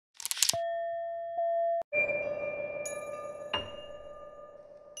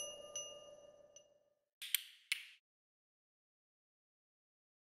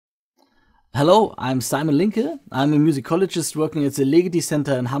Hello, I'm Simon Linke. I'm a musicologist working at the Legety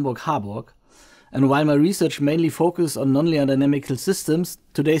Center in Hamburg. And while my research mainly focuses on nonlinear dynamical systems,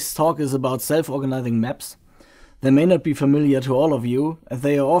 today's talk is about self-organizing maps. They may not be familiar to all of you, as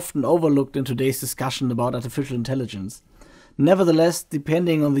they are often overlooked in today's discussion about artificial intelligence. Nevertheless,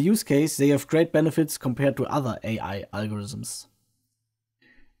 depending on the use case, they have great benefits compared to other AI algorithms.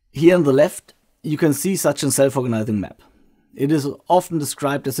 Here on the left, you can see such a self-organizing map. It is often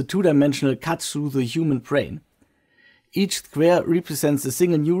described as a two-dimensional cut through the human brain. Each square represents a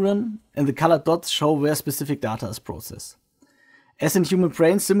single neuron, and the colored dots show where specific data is processed. As in human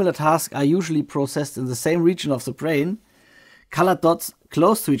brains, similar tasks are usually processed in the same region of the brain. Colored dots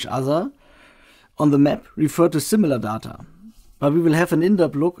close to each other on the map refer to similar data, but we will have an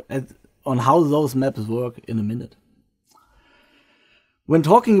in-depth look on how those maps work in a minute. When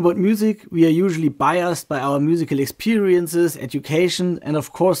talking about music, we are usually biased by our musical experiences, education, and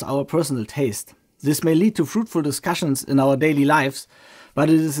of course our personal taste. This may lead to fruitful discussions in our daily lives, but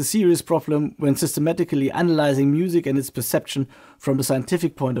it is a serious problem when systematically analyzing music and its perception from a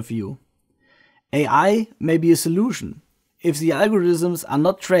scientific point of view. AI may be a solution. If the algorithms are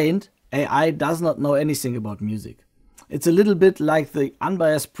not trained, AI does not know anything about music. It's a little bit like the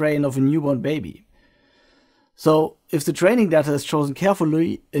unbiased brain of a newborn baby. So, if the training data is chosen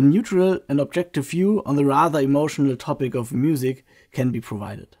carefully, a neutral and objective view on the rather emotional topic of music can be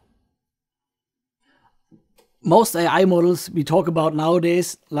provided. Most AI models we talk about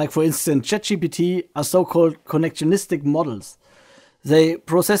nowadays, like for instance ChatGPT, are so-called connectionistic models. They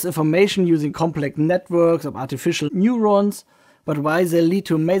process information using complex networks of artificial neurons, but while they lead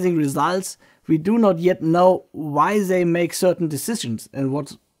to amazing results, we do not yet know why they make certain decisions and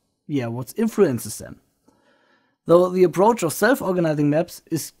what influences them. Though the approach of self-organizing maps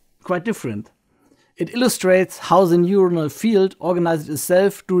is quite different. It illustrates how the neuronal field organizes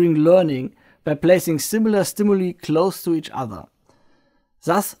itself during learning by placing similar stimuli close to each other,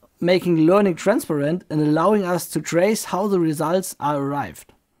 thus making learning transparent and allowing us to trace how the results are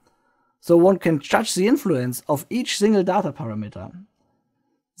arrived. So one can judge the influence of each single data parameter.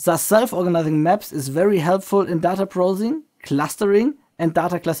 Thus self-organizing maps is very helpful in data processing, clustering, and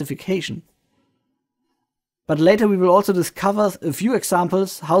data classification. But later we will also discover a few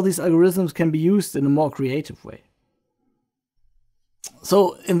examples how these algorithms can be used in a more creative way.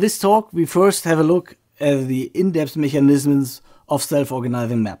 So in this talk we first have a look at the in-depth mechanisms of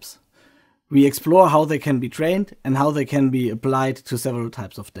self-organizing maps. We explore how they can be trained and how they can be applied to several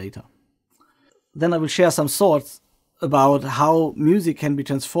types of data. Then I will share some thoughts about how music can be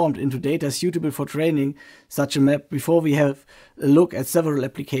transformed into data suitable for training such a map before we have a look at several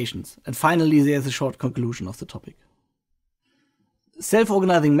applications. And finally, there's a short conclusion of the topic.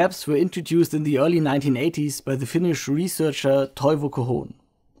 Self-organizing maps were introduced in the early 1980s by the Finnish researcher Toivo Kohon.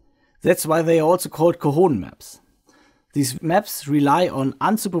 That's why they are also called Kohon maps. These maps rely on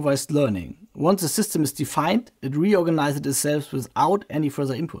unsupervised learning. Once a system is defined, it reorganizes itself without any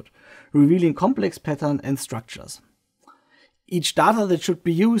further input, revealing complex patterns and structures. Each data that should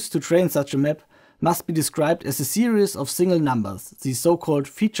be used to train such a map must be described as a series of single numbers, the so-called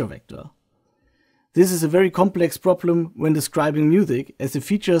feature vector. This is a very complex problem when describing music, as the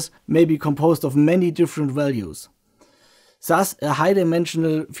features may be composed of many different values. Thus, a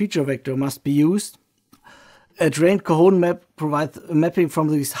high-dimensional feature vector must be used. A trained Kohon map provides a mapping from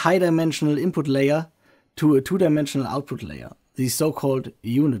this high-dimensional input layer to a two-dimensional output layer, the so-called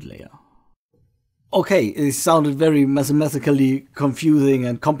unit layer. Okay, it sounded very mathematically confusing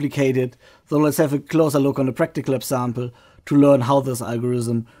and complicated, so let's have a closer look on a practical example to learn how this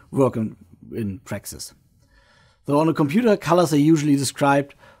algorithm works in practice. So on a computer, colors are usually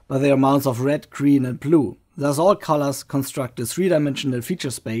described by their amounts of red, green and blue. Thus all colors construct a three-dimensional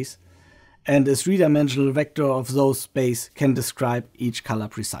feature space, and a three-dimensional vector of those space can describe each color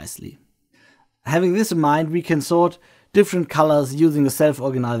precisely. Having this in mind, we can sort different colors using a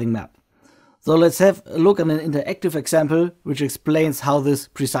self-organizing map. So let's have a look at an interactive example which explains how this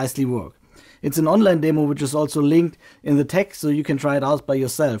precisely works. It's an online demo which is also linked in the text, so you can try it out by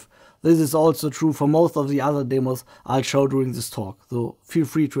yourself. This is also true for most of the other demos I'll show during this talk, so feel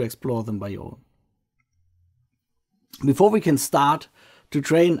free to explore them by your own. Before we can start to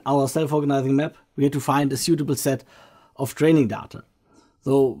train our self-organizing map, we have to find a suitable set of training data.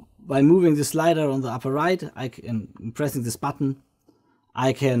 So by moving the slider on the upper right, and pressing this button,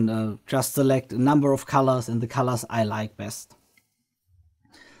 I can just select a number of colors and the colors I like best.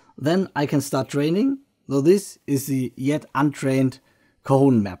 Then I can start training. So this is the yet untrained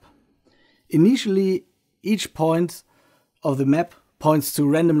Kohon map. Initially, each point of the map points to a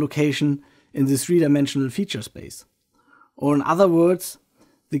random location in the three-dimensional feature space. Or in other words,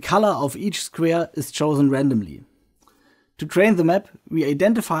 the color of each square is chosen randomly. To train the map, we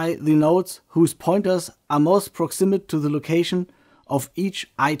identify the nodes whose pointers are most proximate to the location of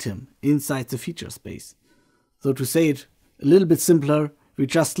each item inside the feature space. So to say it a little bit simpler, we're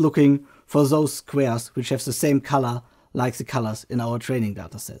just looking for those squares which have the same color like the colors in our training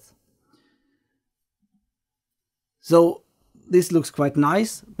datasets. So this looks quite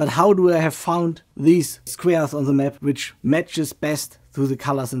nice, but how do I have found these squares on the map which matches best to the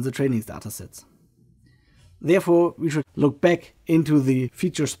colors in the training datasets? Therefore, we should look back into the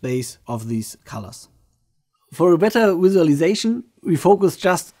feature space of these colors. For a better visualization, we focus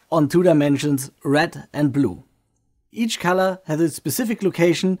just on two dimensions, red and blue. Each color has its specific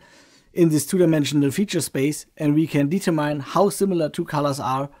location in this two-dimensional feature space, and we can determine how similar two colors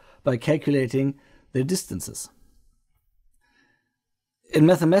are by calculating their distances. In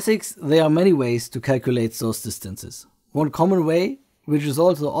mathematics, there are many ways to calculate those distances. One common way, which is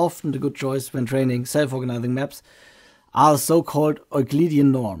also often a good choice when training self-organizing maps, are the so-called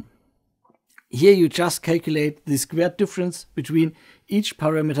Euclidean norm. Here you just calculate the squared difference between each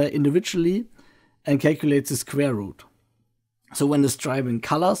parameter individually and calculate the square root. So when describing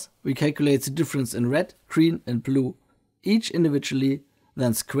colors, we calculate the difference in red, green and blue, each individually,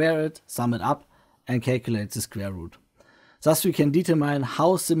 then square it, sum it up and calculate the square root. Thus we can determine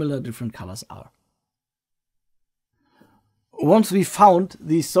how similar different colors are. Once we found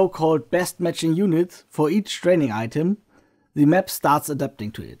the so-called best matching units for each training item, the map starts adapting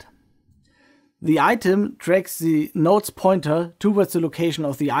to it. The item tracks the node's pointer towards the location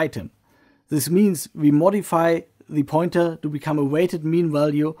of the item. This means we modify the pointer to become a weighted mean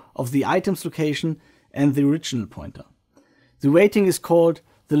value of the item's location and the original pointer. The weighting is called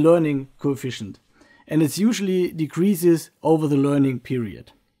the learning coefficient, and it usually decreases over the learning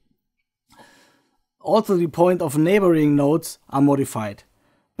period. Also, the point of neighboring nodes are modified,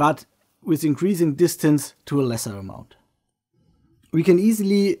 but with increasing distance to a lesser amount. We can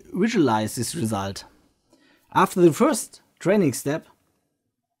easily visualize this result. After the first training step,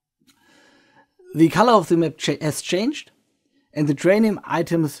 the color of the map has changed, and the training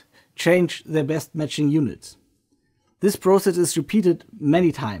items change their best matching units. This process is repeated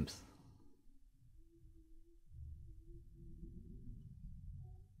many times.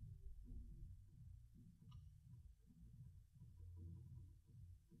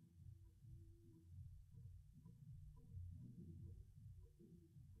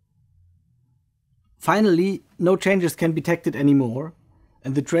 Finally, no changes can be detected anymore,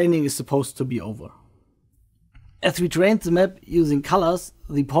 and the training is supposed to be over. As we trained the map using colors,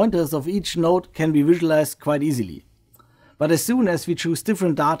 the pointers of each node can be visualized quite easily. But as soon as we choose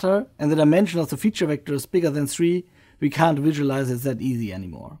different data and the dimension of the feature vector is bigger than 3, we can't visualize it that easy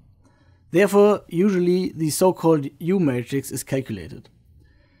anymore. Therefore, usually the so-called HOOU matrix is calculated.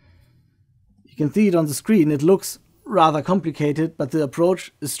 You can see it on the screen. It looks rather complicated, but the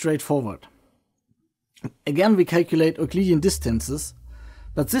approach is straightforward. Again, we calculate Euclidean distances,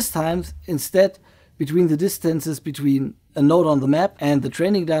 but this time, instead, between the distances between a node on the map and the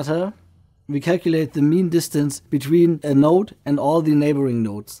training data, we calculate the mean distance between a node and all the neighboring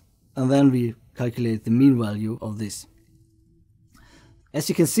nodes, and then we calculate the mean value of this. As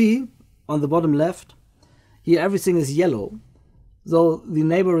you can see on the bottom left, here everything is yellow, though the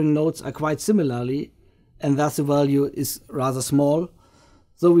neighboring nodes are quite similarly, and thus the value is rather small,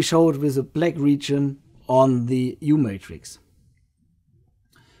 so we show it with a black region on the HOOU matrix.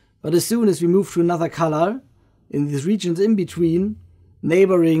 But as soon as we move to another color, in these regions in between,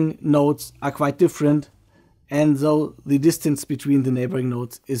 neighboring nodes are quite different, and though the distance between the neighboring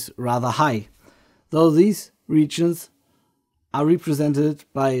nodes is rather high. Though these regions are represented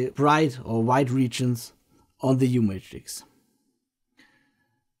by bright or white regions on the HOOU matrix.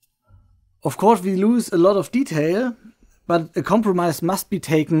 Of course, we lose a lot of detail, but a compromise must be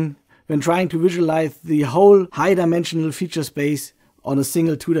taken when trying to visualize the whole high-dimensional feature space on a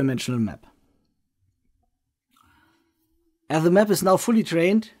single two-dimensional map. As the map is now fully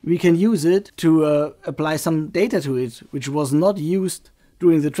trained, we can use it to apply some data to it, which was not used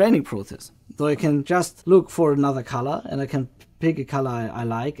during the training process. So I can just look for another color, and I can pick a color I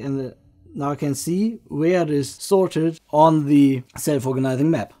like, and now I can see where it is sorted on the self-organizing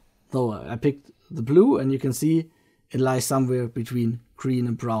map. So I picked the blue, and you can see it lies somewhere between green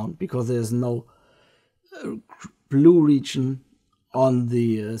and brown, because there's no blue region on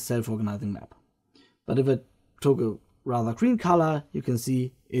the self-organizing map. But if I took a rather green color, you can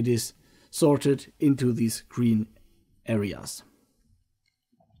see it is sorted into these green areas.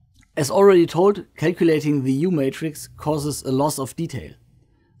 As already told, calculating the HOOU matrix causes a loss of detail.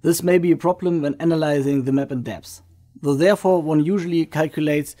 This may be a problem when analyzing the map in depth. though therefore one usually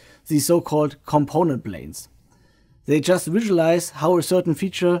calculates the so-called component planes. They just visualize how a certain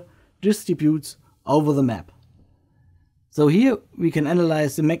feature distributes over the map. So here we can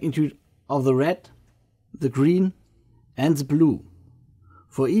analyze the magnitude of the red, the green and the blue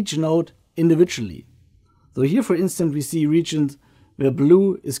for each node individually. So here, for instance, we see regions where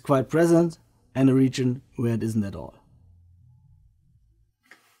blue is quite present and a region where it isn't at all.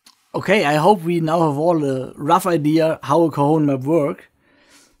 Okay, I hope we now have all a rough idea how a Cohon map works.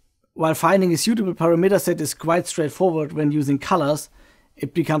 While finding a suitable parameter set is quite straightforward when using colors,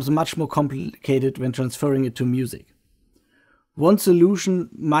 it becomes much more complicated when transferring it to music. One solution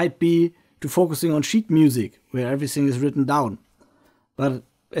might be to focusing on sheet music, where everything is written down. But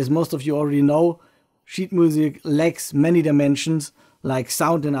as most of you already know, sheet music lacks many dimensions like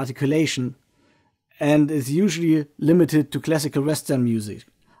sound and articulation, and is usually limited to classical Western music.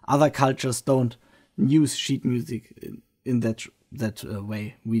 Other cultures don't use sheet music in that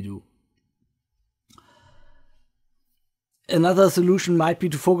way we do. Another solution might be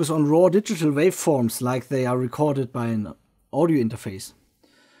to focus on raw digital waveforms like they are recorded by an audio interface.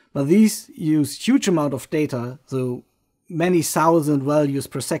 But these use huge amount of data, so many thousand values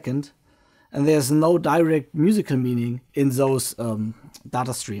per second, and there's no direct musical meaning in those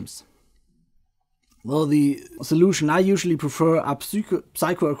data streams. Well, the solution I usually prefer are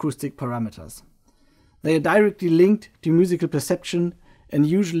psychoacoustic parameters. They are directly linked to musical perception, and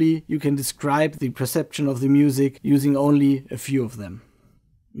usually you can describe the perception of the music using only a few of them.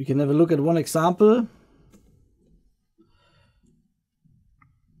 We can have a look at one example.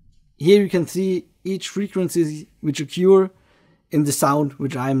 Here you can see each frequency which occur in the sound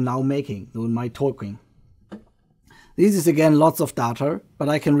which I am now making, so in my talking. This is again lots of data, but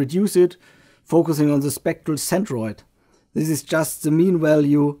I can reduce it focusing on the spectral centroid. This is just the mean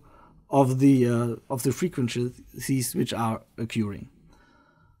value of the frequencies which are occurring.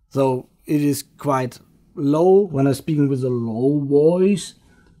 So it is quite low when I'm speaking with a low voice,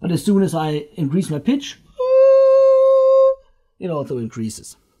 but as soon as I increase my pitch, it also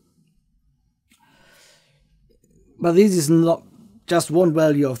increases. But this is not just one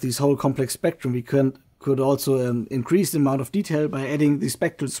value of this whole complex spectrum. We could also increase the amount of detail by adding the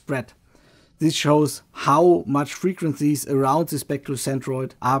spectral spread. This shows how much frequencies around the spectral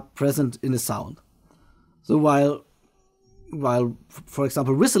centroid are present in a sound. So while for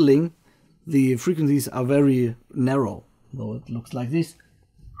example whistling, the frequencies are very narrow, though it looks like this.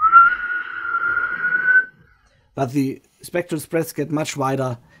 But the spectral spreads get much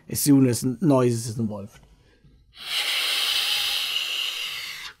wider as soon as noise is involved.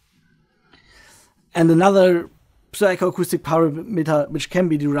 And another psychoacoustic parameter which can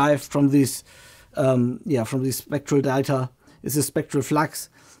be derived from this spectral data is the spectral flux.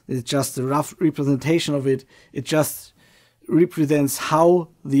 It's just a rough representation of it. It just represents how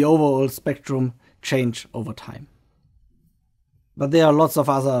the overall spectrum change over time. But there are lots of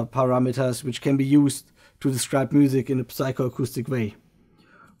other parameters which can be used to describe music in a psychoacoustic way.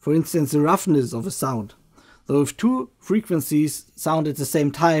 For instance, the roughness of a sound. So if two frequencies sound at the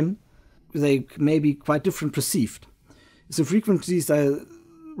same time, they may be quite different perceived. If the frequencies are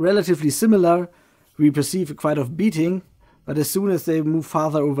relatively similar, we perceive a quite of beating, but as soon as they move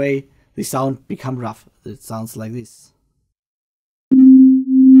farther away, the sound becomes rough. It sounds like this.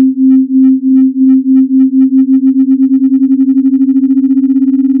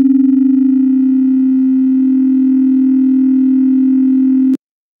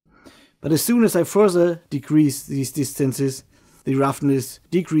 But as soon as I further decrease these distances, the roughness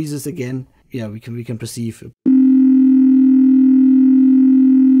decreases again. Yeah, we can perceive.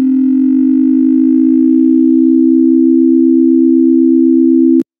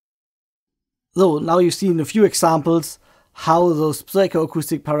 So now you've seen a few examples how those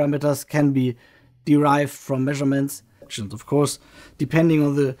psychoacoustic parameters can be derived from measurements. And of course, depending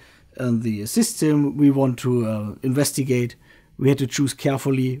on the system we want to investigate, we had to choose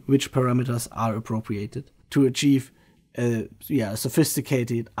carefully which parameters are appropriated to achieve a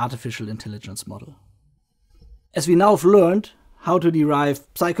sophisticated artificial intelligence model. As we now have learned how to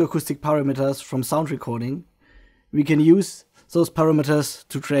derive psychoacoustic parameters from sound recording, we can use those parameters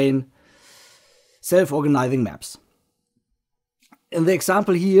to train self-organizing maps. In the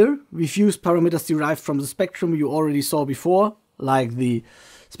example here, we've used parameters derived from the spectrum you already saw before, like the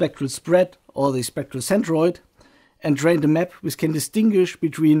spectral spread or the spectral centroid, and trained a map which can distinguish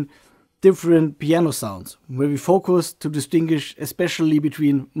between different piano sounds, where we focus to distinguish especially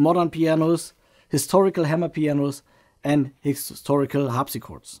between modern pianos, historical hammer pianos, and historical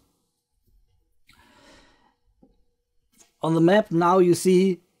harpsichords. On the map now you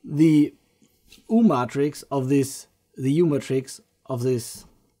see the HOOU matrix of this the HOOU matrix of this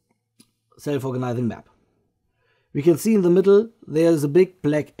self-organizing map. We can see in the middle there is a big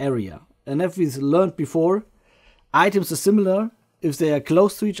black area, and as we've learned before, items are similar if they are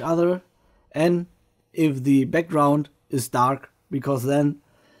close to each other and if the background is dark, because then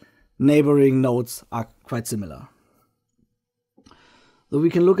neighboring nodes are quite similar. So we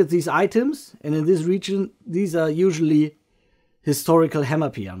can look at these items, and in this region these are usually historical hammer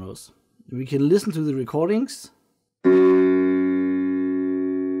pianos. We can listen to the recordings.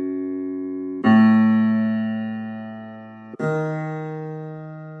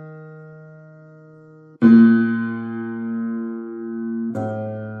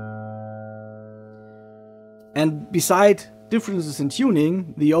 And beside differences in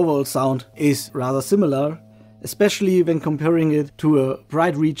tuning, the overall sound is rather similar, especially when comparing it to a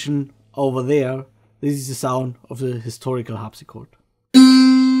bright region over there. This is the sound of the historical harpsichord.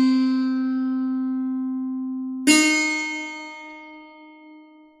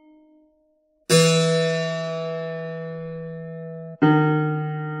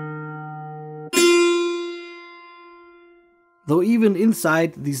 Though even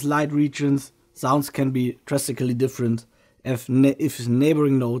inside these light regions, sounds can be drastically different if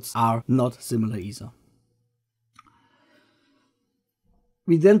neighboring notes are not similar either.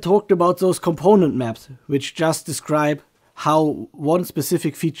 We then talked about those component maps, which just describe how one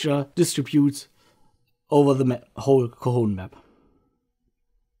specific feature distributes over the whole Cajon map.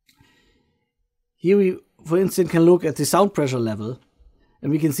 Here we, for instance, can look at the sound pressure level,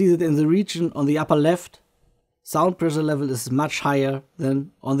 and we can see that in the region on the upper left, sound pressure level is much higher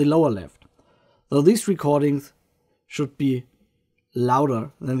than on the lower left. Though these recordings should be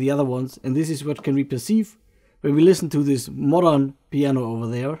louder than the other ones, and this is what can we perceive when we listen to this modern piano over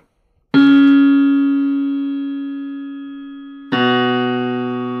there.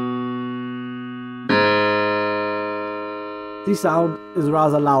 This sound is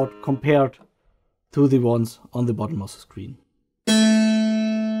rather loud compared to the ones on the bottom of the screen.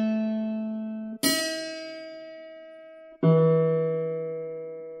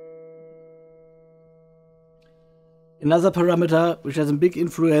 Another parameter which has a big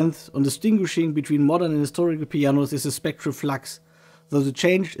influence on distinguishing between modern and historical pianos is the spectral flux, so the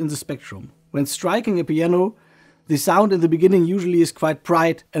change in the spectrum. When striking a piano, the sound in the beginning usually is quite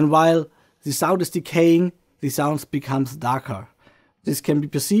bright, and while the sound is decaying, the sound becomes darker. This can be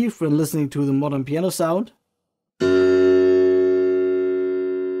perceived when listening to the modern piano sound.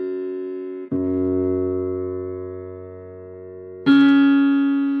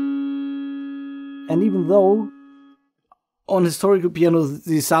 And even though on historical pianos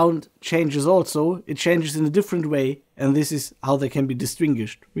the sound changes also, it changes in a different way, and this is how they can be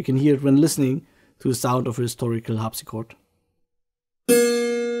distinguished. We can hear it when listening to the sound of a historical harpsichord.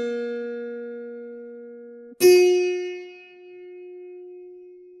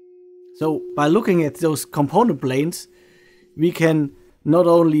 So by looking at those component planes, we can not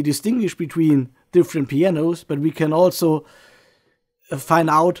only distinguish between different pianos, but we can also find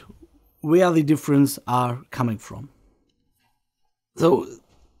out where the differences are coming from. So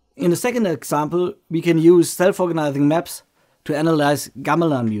in the second example, we can use self-organizing maps to analyze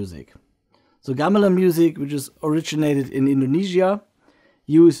gamelan music. So gamelan music, which is originated in Indonesia,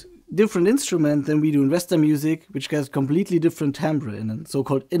 use different instruments than we do in Western music, which has completely different timbre in a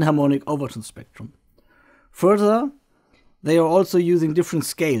so-called inharmonic overtone spectrum. Further, they are also using different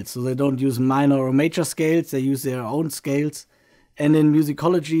scales, so they don't use minor or major scales, they use their own scales. And in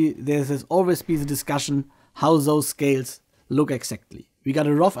musicology, there has always been the discussion how those scales look exactly. We got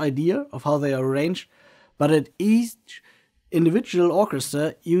a rough idea of how they are arranged, but at each individual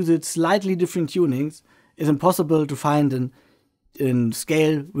orchestra uses slightly different tunings. It's impossible to find a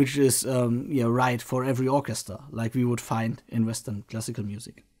scale which is right for every orchestra, like we would find in Western classical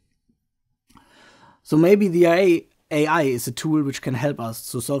music. So maybe the AI is a tool which can help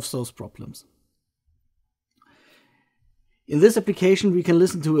us to solve those problems. In this application, we can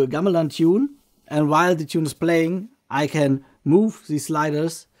listen to a gamelan tune, and while the tune is playing, I can move the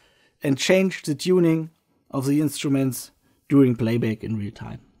sliders and change the tuning of the instruments during playback in real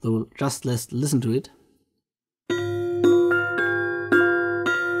time. So just let's listen to it.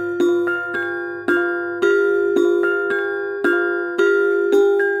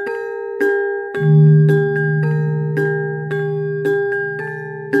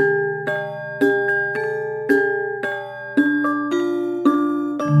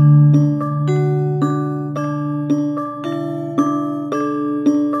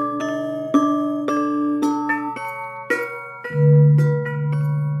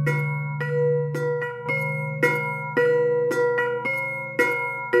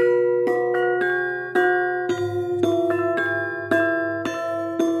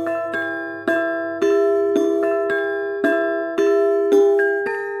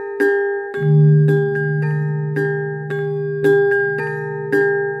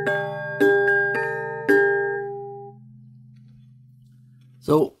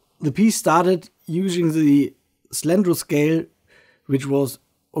 the piece started using the slendro scale, which was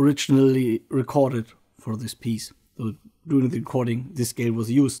originally recorded for this piece. So during the recording, this scale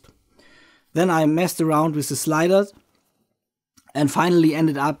was used. Then I messed around with the sliders and finally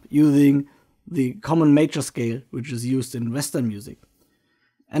ended up using the common major scale, which is used in Western music.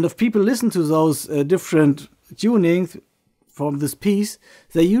 And if people listen to those different tunings from this piece,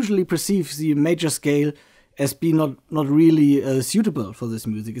 they usually perceive the major scale as being not really suitable for this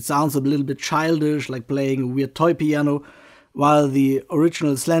music. It sounds a little bit childish, like playing a weird toy piano, while the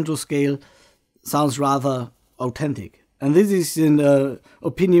original slendro scale sounds rather authentic. And this is an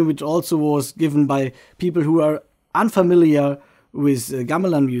opinion which also was given by people who are unfamiliar with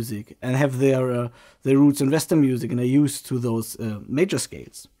gamelan music and have their roots in Western music and are used to those major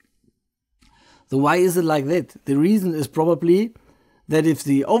scales. So why is it like that? The reason is probably that if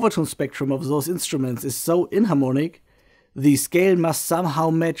the overtone spectrum of those instruments is so inharmonic, the scale must somehow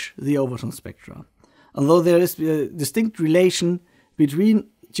match the overtone spectra. Although there is a distinct relation between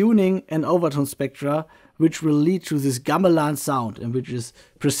tuning and overtone spectra, which will lead to this gamelan sound and which is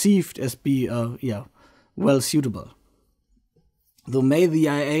perceived as well suitable. Though may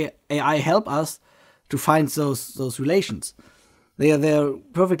the AI help us to find those relations. They are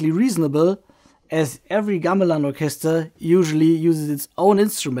perfectly reasonable, as every gamelan orchestra usually uses its own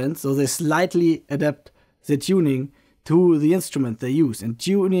instrument, so they slightly adapt their tuning to the instrument they use. And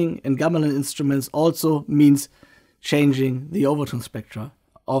tuning in gamelan instruments also means changing the overtone spectra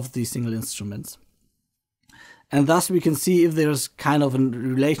of the single instruments. And thus we can see if there's kind of a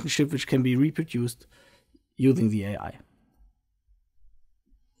relationship which can be reproduced using the AI.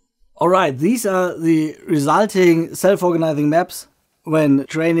 Alright, these are the resulting self-organizing maps when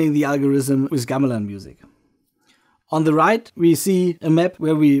training the algorithm with gamelan music. On the right, we see a map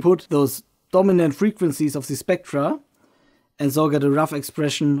where we put those dominant frequencies of the spectra and so get a rough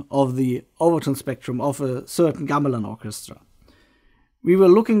expression of the overtone spectrum of a certain gamelan orchestra. We were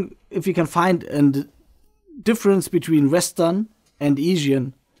looking if we can find a difference between Western and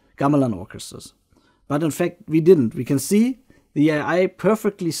Asian gamelan orchestras. But in fact, we didn't. We can see the AI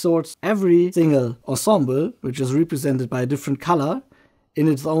perfectly sorts every single ensemble, which is represented by a different color, in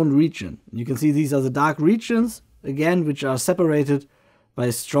its own region. You can see these are the dark regions, again, which are separated by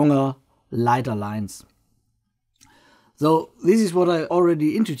stronger, lighter lines. So this is what I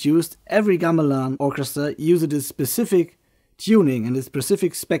already introduced. Every gamelan orchestra uses its specific tuning and its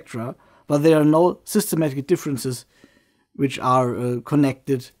specific spectra, but there are no systematic differences which are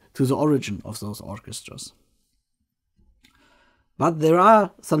connected to the origin of those orchestras. But there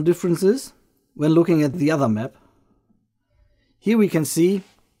are some differences when looking at the other map. Here we can see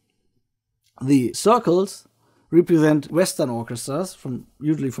the circles represent Western orchestras,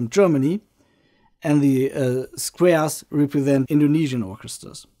 usually from Germany, and the squares represent Indonesian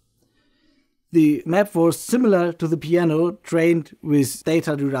orchestras. The map was similar to the piano, trained with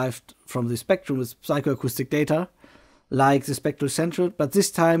data derived from the spectrum, with psychoacoustic data, like the spectral centroid, but this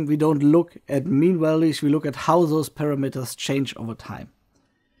time we don't look at mean values, we look at how those parameters change over time.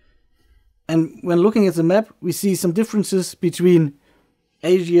 And when looking at the map, we see some differences between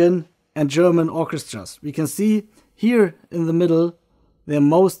Asian and German orchestras. We can see here in the middle where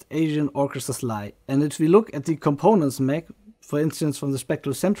most Asian orchestras lie. And if we look at the components map, for instance from the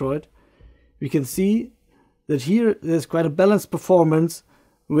spectral centroid, we can see that here there's quite a balanced performance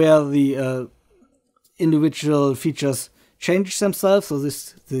where the individual features change themselves, so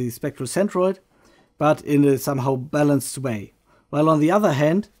this the spectral centroid, but in a somehow balanced way. While on the other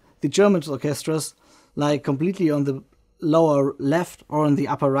hand, the German orchestras lie completely on the lower left or in the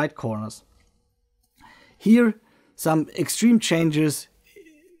upper right corners. Here, some extreme changes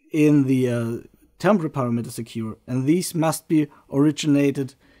in the temporal parameters occur, and these must be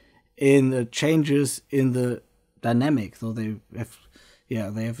originated in changes in the dynamic. So they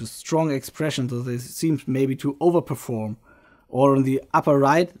have a strong expression, so they seem maybe to overperform. Or on the upper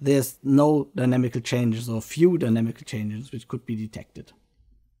right, there's no dynamical changes or few dynamical changes which could be detected.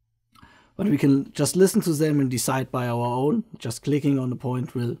 But we can just listen to them and decide by our own. Just clicking on the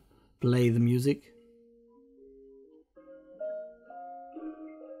point will play the music.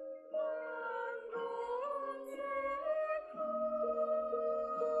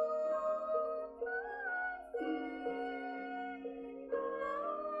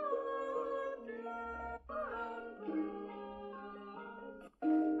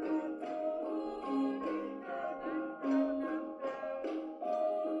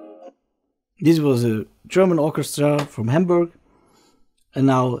 This was a German orchestra from Hamburg, and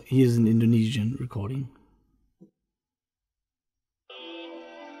now here's an Indonesian recording.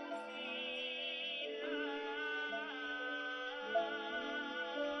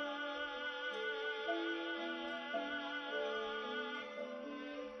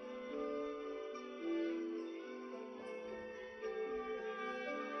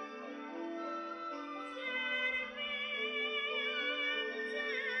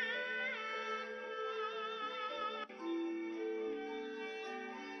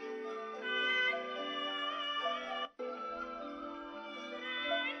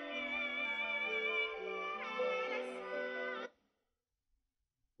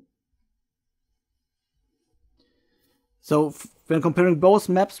 So when comparing both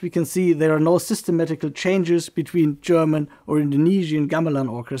maps, we can see there are no systematical changes between German or Indonesian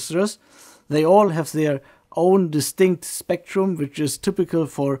gamelan orchestras. They all have their own distinct spectrum, which is typical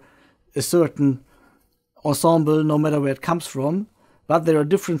for a certain ensemble, no matter where it comes from, but there are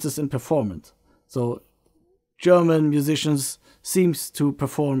differences in performance. So German musicians seems to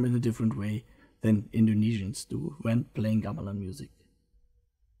perform in a different way than Indonesians do when playing gamelan music.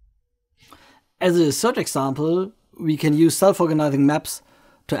 As a third example, we can use self-organizing maps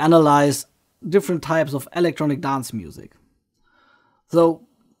to analyze different types of electronic dance music. So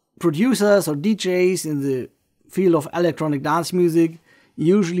producers or DJs in the field of electronic dance music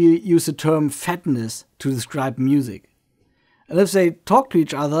usually use the term fatness to describe music. And if they talk to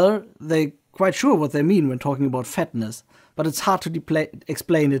each other, they're quite sure what they mean when talking about fatness, but it's hard to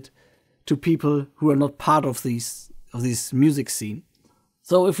explain it to people who are not part of this music scene.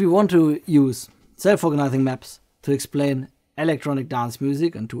 So if we want to use self-organizing maps to explain electronic dance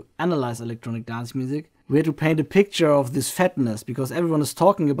music and to analyze electronic dance music, we have to paint a picture of this fatness, because everyone is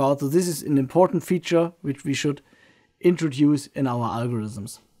talking about, so this is an important feature which we should introduce in our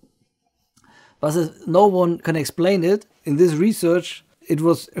algorithms. But as no one can explain it, in this research it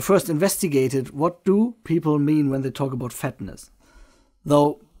was first investigated what do people mean when they talk about fatness.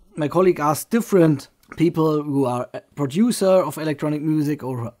 Though my colleague asked different people who are a producer of electronic music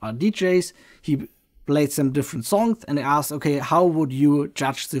or are DJs, he played some different songs and asked, okay, how would you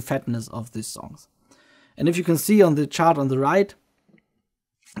judge the fatness of these songs? And if you can see on the chart on the right,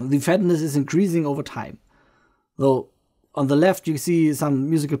 the fatness is increasing over time. Though on the left you see some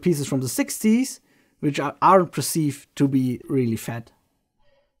musical pieces from the 60s which aren't perceived to be really fat.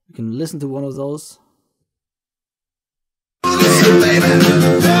 You can listen to one of those.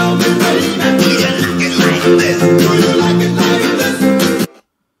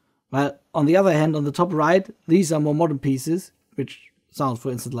 Well, on the other hand, on the top right, these are more modern pieces, which sound,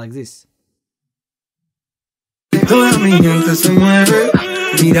 for instance, like this.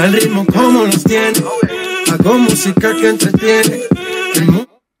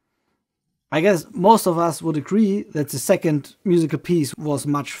 I guess most of us would agree that the second musical piece was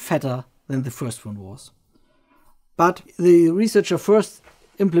much fatter than the first one was. But the researcher first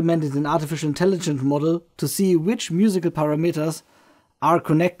implemented an artificial intelligence model to see which musical parameters are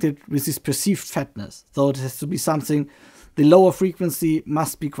connected with this perceived fatness. So it has to be something, the lower frequency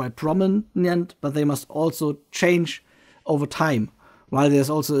must be quite prominent, but they must also change over time. While there's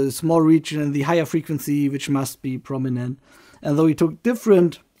also a small region in the higher frequency which must be prominent. And though he took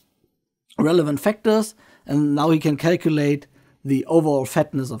different relevant factors, and now he can calculate the overall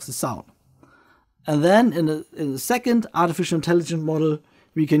fatness of the sound. And then in the second artificial intelligence model,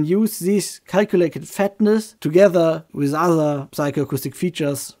 we can use this calculated fatness together with other psychoacoustic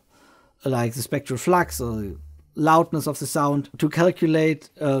features like the spectral flux or the loudness of the sound to calculate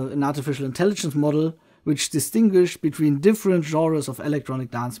an artificial intelligence model which distinguish between different genres of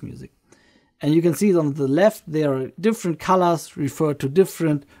electronic dance music. And you can see on the left there are different colors refer to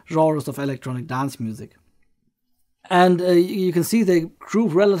different genres of electronic dance music. And you can see they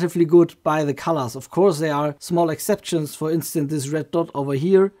group relatively good by the colors. Of course, there are small exceptions. For instance, this red dot over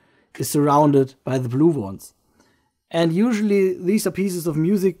here is surrounded by the blue ones. And usually these are pieces of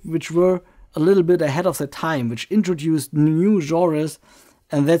music which were a little bit ahead of their time, which introduced new genres,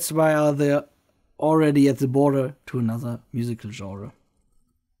 and that's why they're already at the border to another musical genre.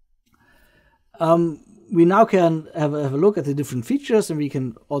 We now can have a look at the different features, and we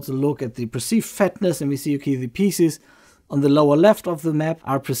can also look at the perceived fatness, and we see, okay, the pieces on the lower left of the map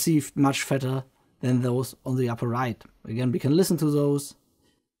are perceived much fatter than those on the upper right. Again, we can listen to those.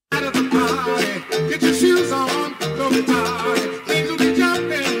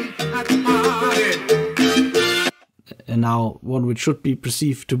 And now one which should be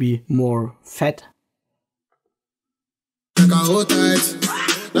perceived to be more fat.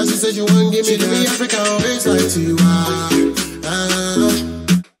 Now she said you wouldn't give me the African waist like you are.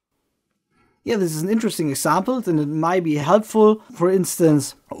 Yeah, this is an interesting example, and it might be helpful, for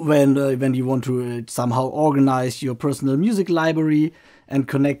instance, when you want to somehow organize your personal music library and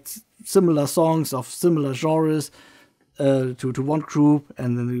connect similar songs of similar genres to one group,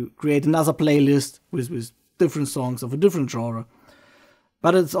 and then you create another playlist with different songs of a different genre.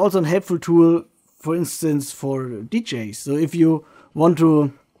 But it's also a helpful tool, for instance, for DJs. So if you want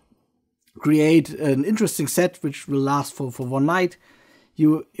to create an interesting set which will last for one night,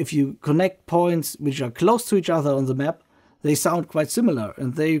 if you connect points which are close to each other on the map, they sound quite similar,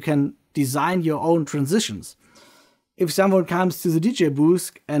 and there you can design your own transitions. If someone comes to the DJ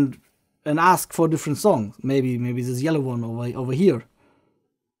booth and asks for a different song, maybe this yellow one over here,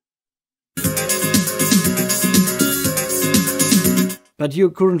 But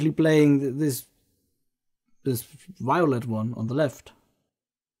you're currently playing this violet one on the left.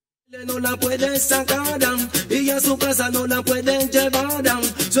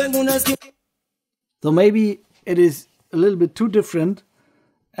 So maybe it is a little bit too different,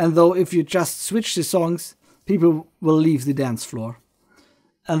 and though if you just switch the songs, people will leave the dance floor.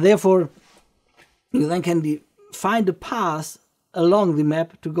 And therefore, you then can find a path along the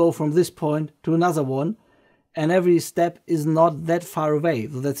map to go from this point to another one, and every step is not that far away,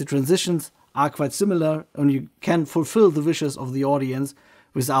 so that the transitions are quite similar, and you can fulfill the wishes of the audience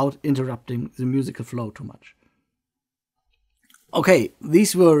without interrupting the musical flow too much. Okay,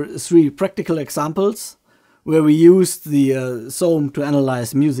 these were 3 practical examples where we used the SOAM to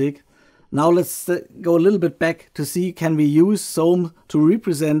analyze music. Now let's go a little bit back to see, can we use SOAM to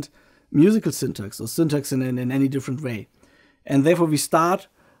represent musical syntax or syntax in any different way. And therefore we start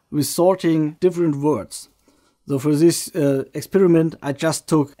with sorting different words. So for this experiment, I just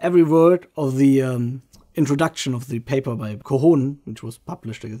took every word of the introduction of the paper by Goran, which was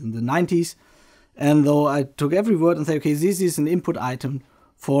published in the 90s. And though I took every word and said, okay, this is an input item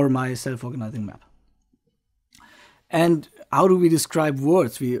for my self-organizing map. And how do we describe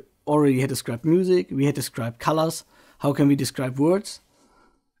words? We already had described music, we had described colors. How can we describe words?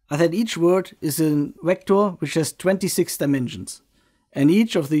 I said each word is a vector which has 26 dimensions. And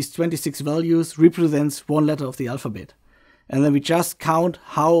each of these 26 values represents one letter of the alphabet. And then we just count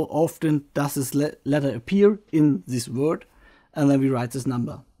how often does this letter appear in this word, and then we write this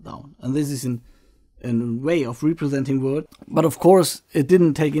number down. And this is a way of representing word. But of course, it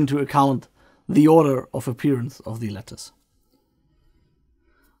didn't take into account the order of appearance of the letters.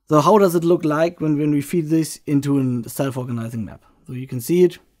 So how does it look like when we feed this into a self-organizing map? So you can see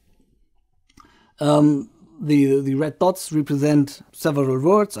it. The red dots represent several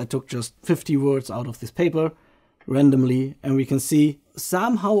words. I took just 50 words out of this paper randomly, and we can see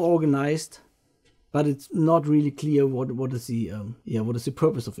somehow organized, but it's not really clear what is the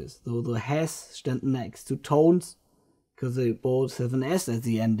purpose of this. So the has stand next to tones because they both have an s at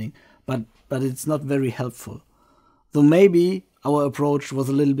the ending, but it's not very helpful. So maybe our approach was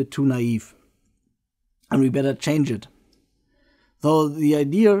a little bit too naive, and we better change it. So the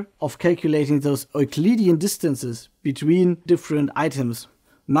idea of calculating those Euclidean distances between different items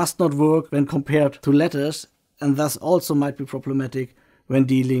must not work when compared to letters, and thus also might be problematic when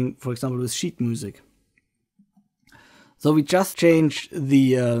dealing, for example, with sheet music. So we just change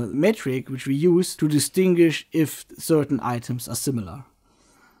the metric which we use to distinguish if certain items are similar.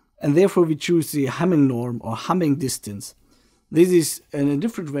 And therefore we choose the Hamming norm or Hamming distance. This is a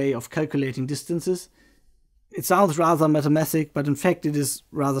different way of calculating distances. It sounds rather mathematic, but in fact it is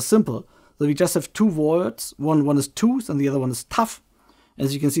rather simple. So we just have 2 words, one is tooth and the other one is tough.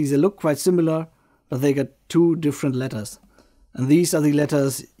 As you can see, they look quite similar, but they got 2 different letters. And these are the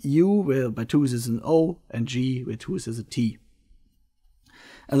letters U, where by tooth is an O, and G, where tooth is a T.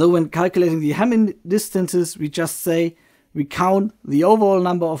 And though when calculating the Hamming distances, we just say we count the overall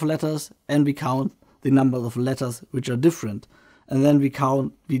number of letters and we count the number of letters which are different. And then we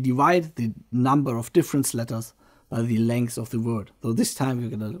divide the number of different letters by the length of the word. So this time we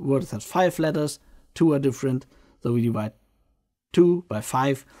get a word that has 5 letters, 2 are different, so we divide 2 by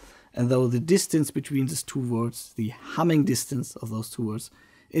 5. And though the distance between these 2 words, the Hamming distance of those 2 words,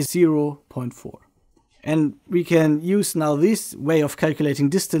 is 0.4. And we can use now this way of calculating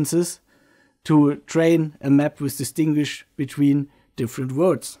distances to train a map which distinguish between different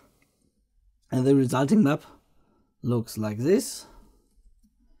words. And the resulting map looks like this.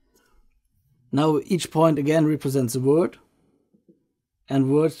 Now each point again represents a word,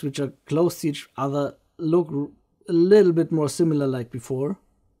 and words which are close to each other look a little bit more similar like before.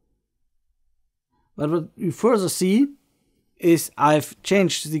 But what we further see is I've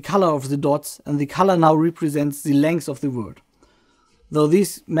changed the color of the dots, and the color now represents the length of the word. Though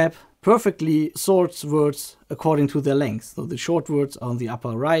this map perfectly sorts words according to their length. So the short words are on the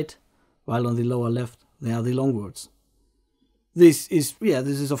upper right, while on the lower left they are the long words. This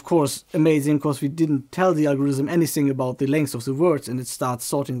is of course amazing because we didn't tell the algorithm anything about the length of the words, and it starts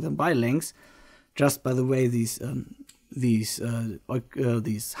sorting them by length, just by the way these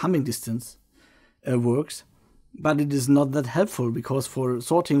Hamming distance works. But it is not that helpful because for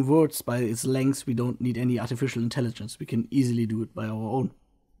sorting words by its length we don't need any artificial intelligence. We can easily do it by our own.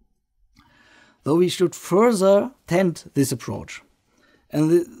 Though we should further tend this approach.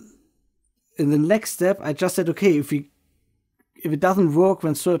 And in the next step I just said, okay, if it doesn't work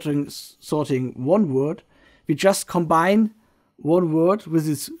when sorting one word, we just combine one word with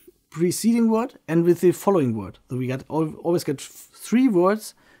its preceding word and with the following word. So we always get 3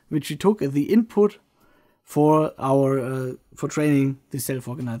 words which we took as the input for our for training the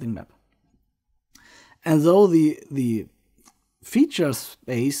self-organizing map. And though the feature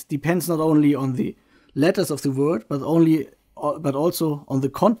space depends not only on the letters of the word, but also on the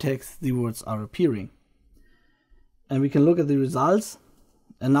context the words are appearing. And we can look at the results,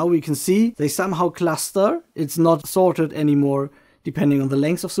 and now we can see they somehow cluster. It's not sorted anymore depending on the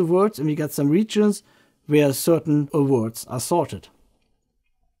length of the words, and we got some regions where certain words are sorted.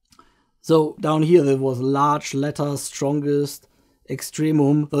 So down here there was large letters, strongest,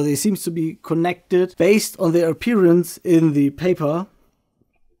 extremum, so they seem to be connected based on their appearance in the paper,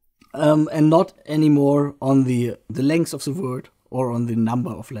 and not anymore on the length of the word or on the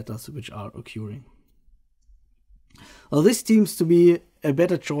number of letters which are occurring. Well, this seems to be a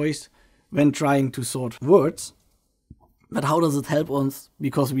better choice when trying to sort words, but how does it help us,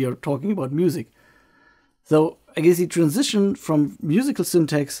 because we are talking about music? So I guess the transition from musical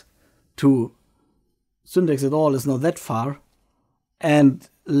syntax to syntax at all is not that far, and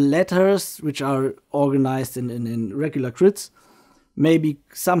letters which are organized in regular grids may be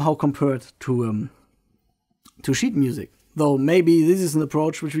somehow compared to sheet music. Though maybe this is an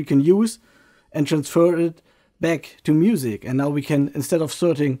approach which we can use and transfer it back to music, and now we can, instead of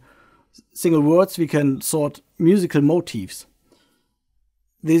sorting single words, we can sort musical motifs.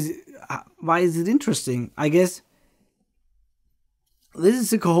 Why is it interesting? I guess this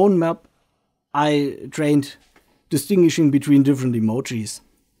is a Cohon map I trained distinguishing between different emojis.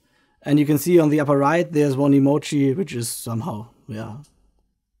 And you can see on the upper right there's one emoji which is somehow,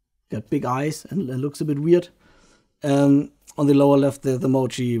 got big eyes and looks a bit weird. On the lower left there's the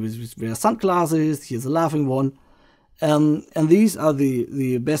emoji with wears sunglasses. Here's a laughing one. And these are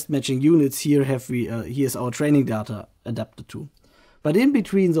the best matching units. Here here's our training data adapted to. But in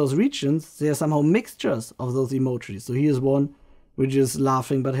between those regions there are somehow mixtures of those emojis. So here's one which is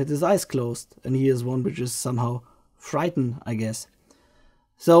laughing but had his eyes closed, and here's one which is somehow frightened, I guess.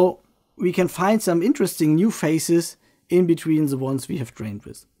 So we can find some interesting new faces in between the ones we have trained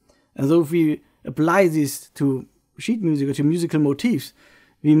with. And so if we apply this to sheet music or to musical motifs,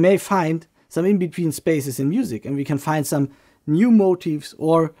 we may find some in-between spaces in music, and we can find some new motifs,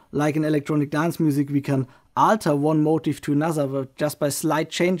 or like in electronic dance music, we can alter one motif to another just by slight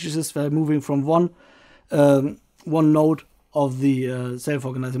changes by moving from one node of the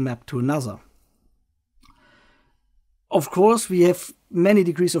self-organizing map to another. Of course, we have many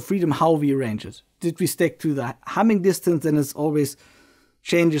degrees of freedom how we arrange it. Did we stick to the humming distance, then it's always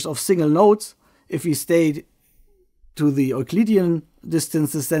changes of single notes. If we stayed to the Euclidean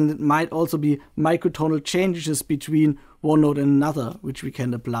distances, then it might also be microtonal changes between one note and another, which we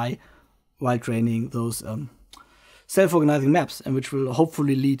can apply while training those self-organizing maps, and which will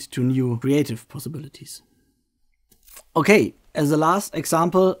hopefully lead to new creative possibilities. Okay, as a last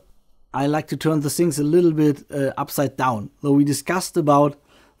example, I like to turn the things a little bit upside down. So we discussed about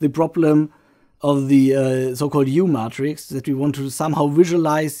the problem of the so-called HOOU matrix, that we want to somehow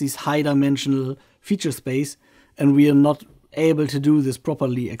visualize this high-dimensional feature space, and we are not able to do this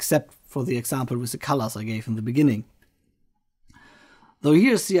properly except for the example with the colors I gave in the beginning. So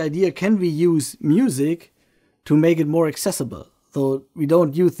here's the idea: can we use music to make it more accessible? So we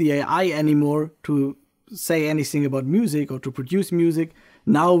don't use the AI anymore to say anything about music or to produce music.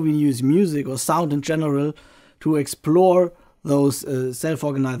 Now we use music or sound in general to explore those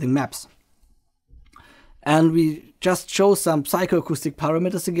self-organizing maps. And we just show some psychoacoustic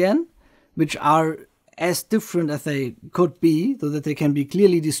parameters again, which are as different as they could be, so that they can be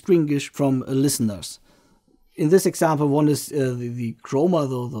clearly distinguished from listeners. In this example, one is the chroma,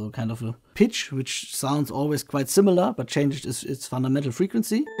 though, the kind of a pitch, which sounds always quite similar, but changes its fundamental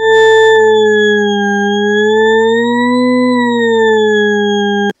frequency.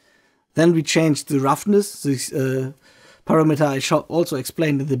 Then we changed the roughness, this parameter I also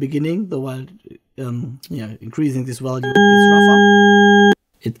explained in the beginning, though while increasing this value it gets rougher.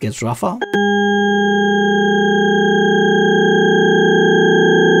 It gets rougher.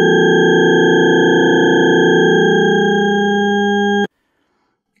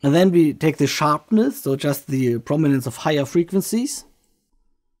 And then we take the sharpness, so just the prominence of higher frequencies.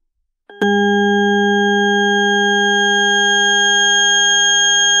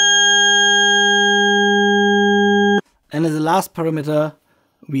 And as the last parameter,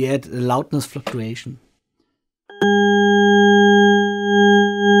 we add a loudness fluctuation.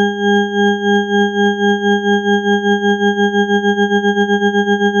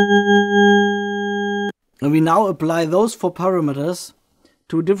 And we now apply those four parameters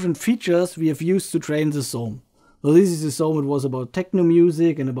to different features we have used to train the zone. So this is the zone that was about techno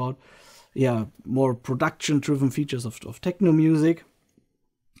music and about more production-driven features of techno music.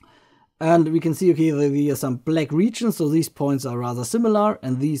 And we can see, okay, there are some black regions, so these points are rather similar,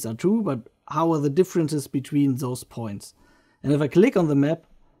 and these are too, but how are the differences between those points? And if I click on the map,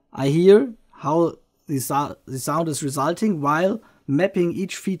 I hear how the sound is resulting while mapping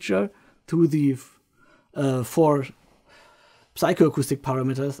each feature to the 4 psychoacoustic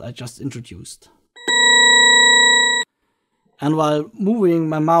parameters I just introduced. And while moving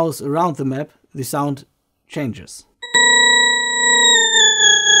my mouse around the map, the sound changes.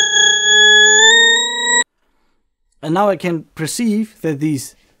 And now I can perceive that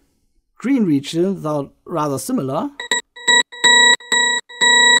these green regions are rather similar,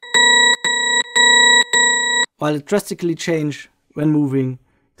 while it drastically changes when moving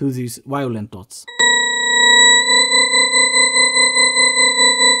to these violet dots.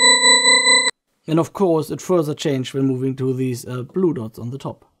 And of course it further changes when moving to these blue dots on the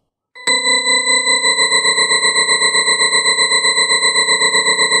top.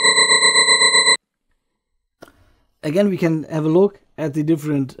 Again, we can have a look at the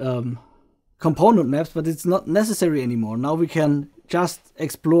different component maps, but it's not necessary anymore. Now we can just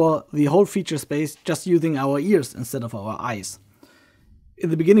explore the whole feature space just using our ears instead of our eyes.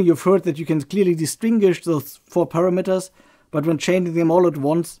 In the beginning you've heard that you can clearly distinguish those 4 parameters, but when changing them all at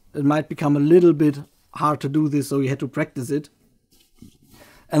once it might become a little bit hard to do this, so you had to practice it.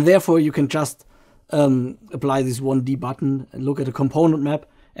 And therefore you can just apply this 1D button and look at a component map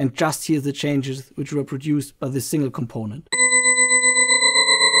and just hear the changes which were produced by this single component.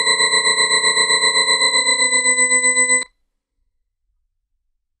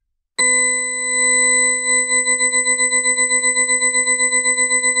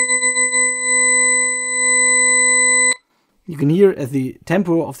 You can hear as the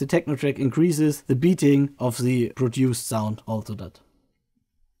tempo of the techno track increases, the beating of the produced sound also does.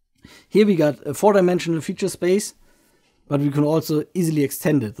 Here we got a 4-dimensional feature space, but we can also easily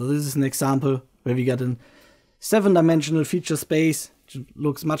extend it. So this is an example where we got a 7-dimensional feature space, which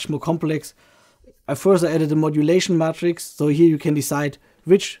looks much more complex. I further added a modulation matrix, so here you can decide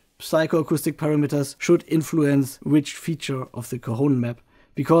which psychoacoustic parameters should influence which feature of the Cohonen map.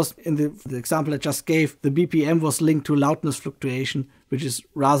 Because in the example I just gave, the BPM was linked to loudness fluctuation, which is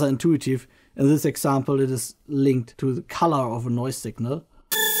rather intuitive. In this example, it is linked to the color of a noise signal.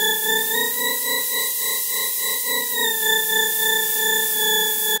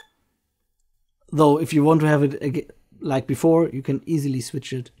 Though if you want to have it again, like before, you can easily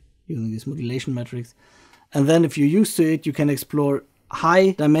switch it using this modulation matrix. And then if you're used to it, you can explore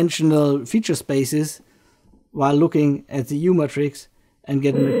high dimensional feature spaces while looking at the HOOU matrix and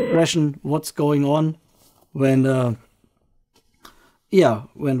get an impression what's going on when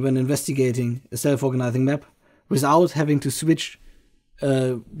when investigating a self-organizing map without having to switch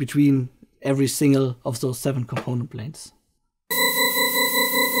between every single of those 7 component planes.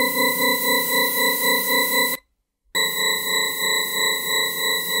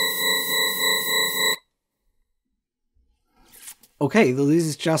 Okay, so this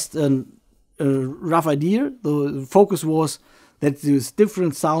is just a rough idea. The focus was that these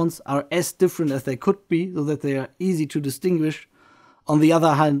different sounds are as different as they could be, so that they are easy to distinguish. On the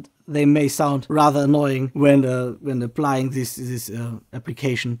other hand, they may sound rather annoying when applying this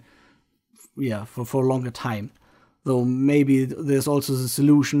application, for a longer time. Though maybe there's also the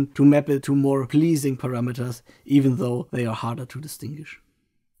solution to map it to more pleasing parameters, even though they are harder to distinguish.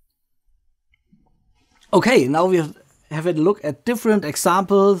 Okay, now we have had a look at different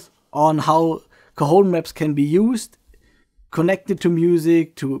examples on how Cohonen maps can be used, connected to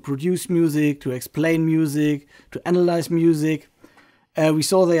music, to produce music, to explain music, to analyze music. We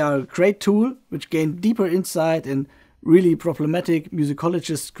saw they are a great tool which gained deeper insight in really problematic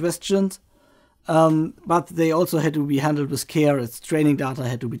musicologist questions, but they also had to be handled with care, as training data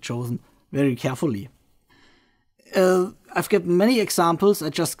had to be chosen very carefully. I've got many examples. I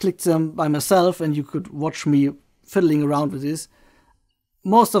just clicked them by myself and you could watch me fiddling around with this.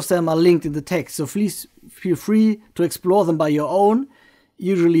 Most of them are linked in the text, so please feel free to explore them by your own.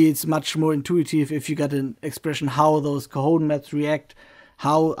 Usually it's much more intuitive if you got an expression how those Cohonen maps react,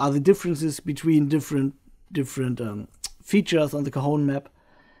 how are the differences between different features on the Cohonen map.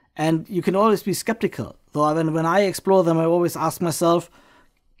 And you can always be skeptical. Though when I explore them, I always ask myself,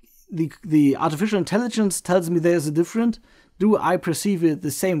 the artificial intelligence tells me there's a difference. Do I perceive it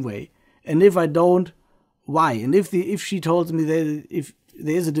the same way? And if I don't, why? And if she told me that if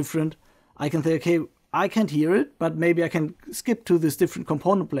there is a difference, I can say, okay, I can't hear it, but maybe I can skip to these different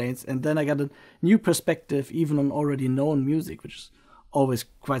component planes, and then I got a new perspective even on already known music, which is always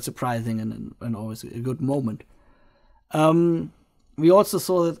quite surprising and always a good moment. When We also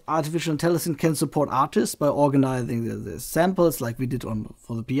saw that artificial intelligence can support artists by organizing the samples like we did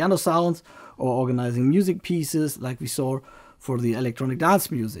for the piano sounds, or organizing music pieces like we saw for the electronic dance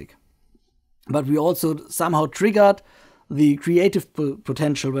music. But we also somehow triggered the creative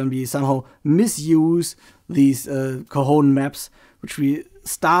potential when we somehow misuse these Cohon maps, which we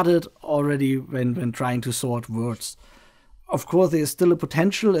started already when trying to sort words. Of course, there is still a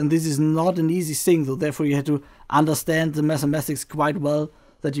potential, and this is not an easy thing, so therefore you have to understand the mathematics quite well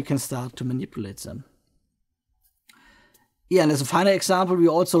that you can start to manipulate them. Yeah, and as a final example, we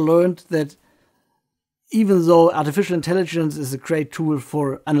also learned that even though artificial intelligence is a great tool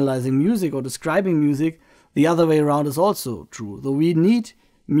for analyzing music or describing music, the other way around is also true. Though we need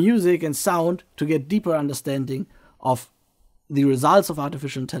music and sound to get deeper understanding of the results of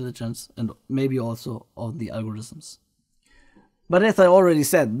artificial intelligence and maybe also of the algorithms. But as I already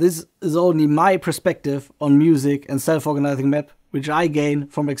said, this is only my perspective on music and self-organizing map, which I gain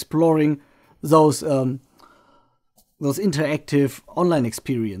from exploring those interactive online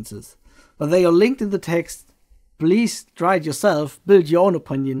experiences. But they are linked in the text. Please try it yourself, build your own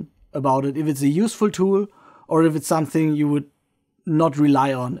opinion about it, if it's a useful tool or if it's something you would not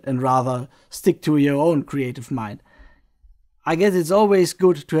rely on and rather stick to your own creative mind. I guess it's always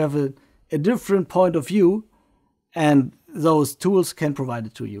good to have a different point of view, and those tools can provide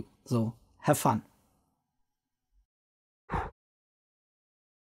it to you. So have fun.